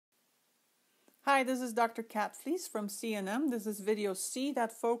Hi, this is Dr. Kat from CNM. This is video C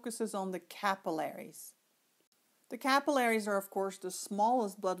that focuses on the capillaries. The capillaries are, of course, the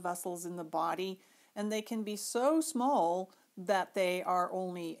smallest blood vessels in the body, and they can be so small that they are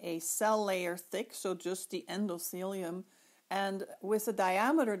only a cell layer thick, so just the endothelium, and with a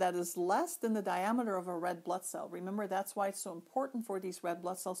diameter that is less than the diameter of a red blood cell. Remember, that's why it's so important for these red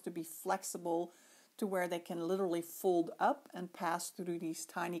blood cells to be flexible to where they can literally fold up and pass through these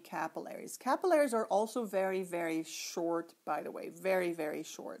tiny capillaries. Capillaries are also very, very short, by the way, very, very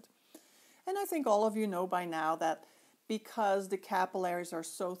short. And I think all of you know by now that because the capillaries are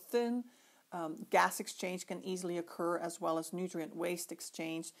so thin, gas exchange can easily occur as well as nutrient waste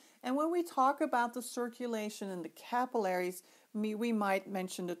exchange. And when we talk about the circulation in the capillaries, we might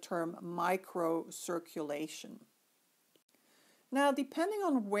mention the term microcirculation. Now, depending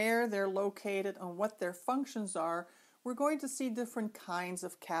on where they're located and what their functions are, we're going to see different kinds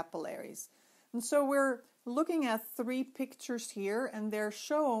of capillaries. And so we're looking at three pictures here, and they're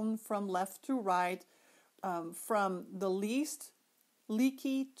shown from left to right, from the least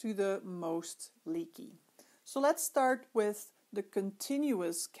leaky to the most leaky. So let's start with the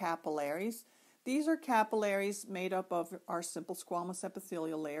continuous capillaries. These are capillaries made up of our simple squamous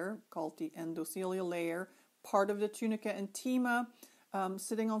epithelial layer, called the endothelial layer, part of the tunica intima,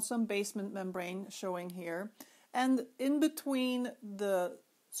 sitting on some basement membrane showing here. And in between the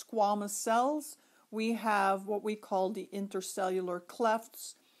squamous cells, we have what we call the intercellular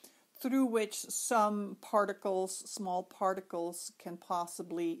clefts, through which some particles, small particles, can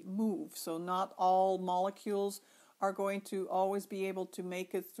possibly move. So not all molecules are going to always be able to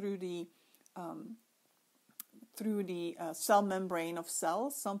make it through the cell membrane of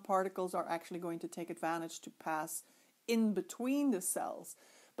cells. Some particles are actually going to take advantage to pass in between the cells.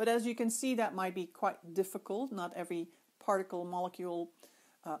 But as you can see, that might be quite difficult. Not every particle, molecule,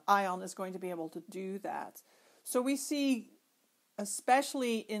 ion is going to be able to do that. So we see,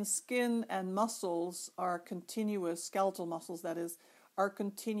 especially in skin and muscles, our continuous, skeletal muscles that is, are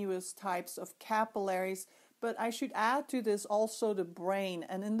continuous types of capillaries. But I should add to this also the brain.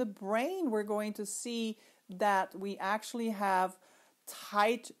 And in the brain, we're going to see that we actually have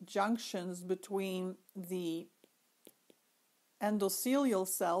tight junctions between the endothelial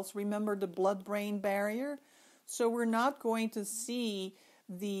cells. Remember the blood-brain barrier? So we're not going to see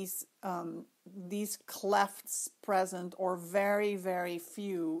these clefts present, or very, very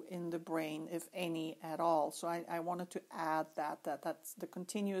few in the brain, if any at all. So I wanted to add that's the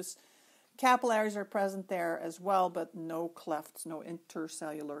continuous capillaries are present there as well, but no clefts, no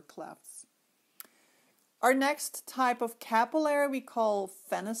intercellular clefts. Our next type of capillary we call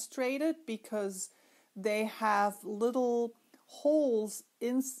fenestrated, because they have little holes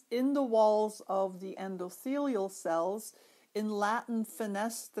in the walls of the endothelial cells. In Latin,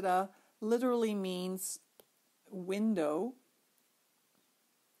 fenestra literally means window.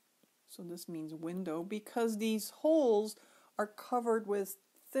 So this means window because these holes are covered with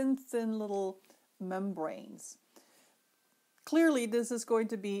thin little membranes. Clearly, this is going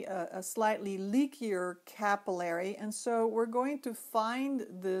to be a slightly leakier capillary, and so we're going to find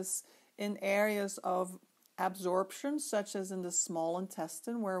this in areas of absorption, such as in the small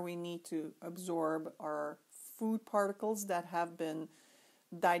intestine, where we need to absorb our food particles that have been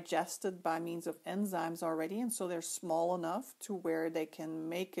digested by means of enzymes already, and so they're small enough to where they can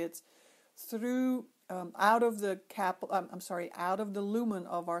make it through out of the lumen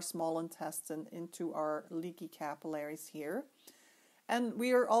of our small intestine into our leaky capillaries here. And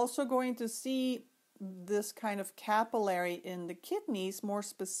we are also going to see this kind of capillary in the kidneys, more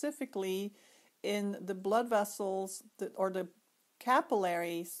specifically in the blood vessels or the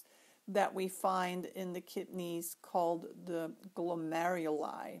capillaries that we find in the kidneys called the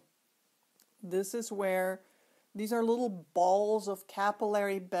glomeruli. This is where these are little balls of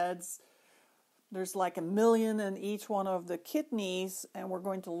capillary beds. There's like 1 million in each one of the kidneys, and we're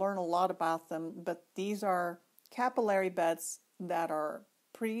going to learn a lot about them. But these are capillary beds that are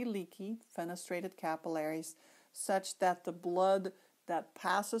pretty leaky, fenestrated capillaries, such that the blood that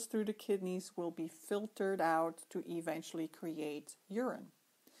passes through the kidneys will be filtered out to eventually create urine.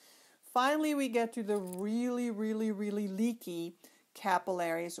 Finally, we get to the really leaky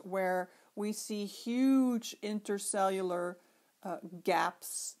capillaries, where we see huge intercellular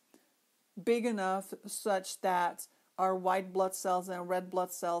gaps, big enough such that our white blood cells and red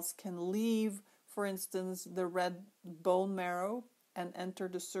blood cells can leave, for instance, the red bone marrow and enter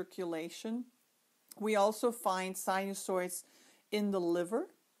the circulation. We also find sinusoids in the liver,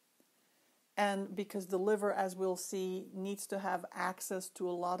 and because the liver, as we'll see, needs to have access to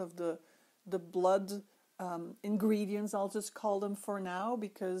a lot of the blood ingredients, I'll just call them for now,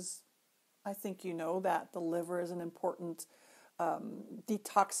 because I think you know that the liver is an important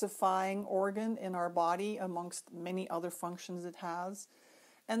detoxifying organ in our body amongst many other functions it has.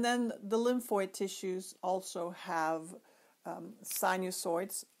 And then the lymphoid tissues also have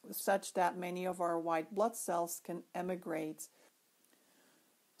sinusoids such that many of our white blood cells can emigrate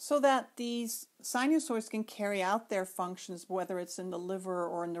so that these sinusoids can carry out their functions, whether it's in the liver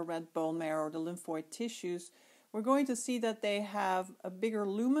or in the red bone marrow or the lymphoid tissues. We're going to see that they have a bigger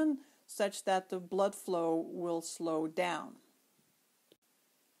lumen such that the blood flow will slow down.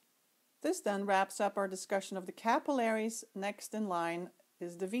 This then wraps up our discussion of the capillaries. Next in line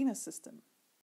is the venous system.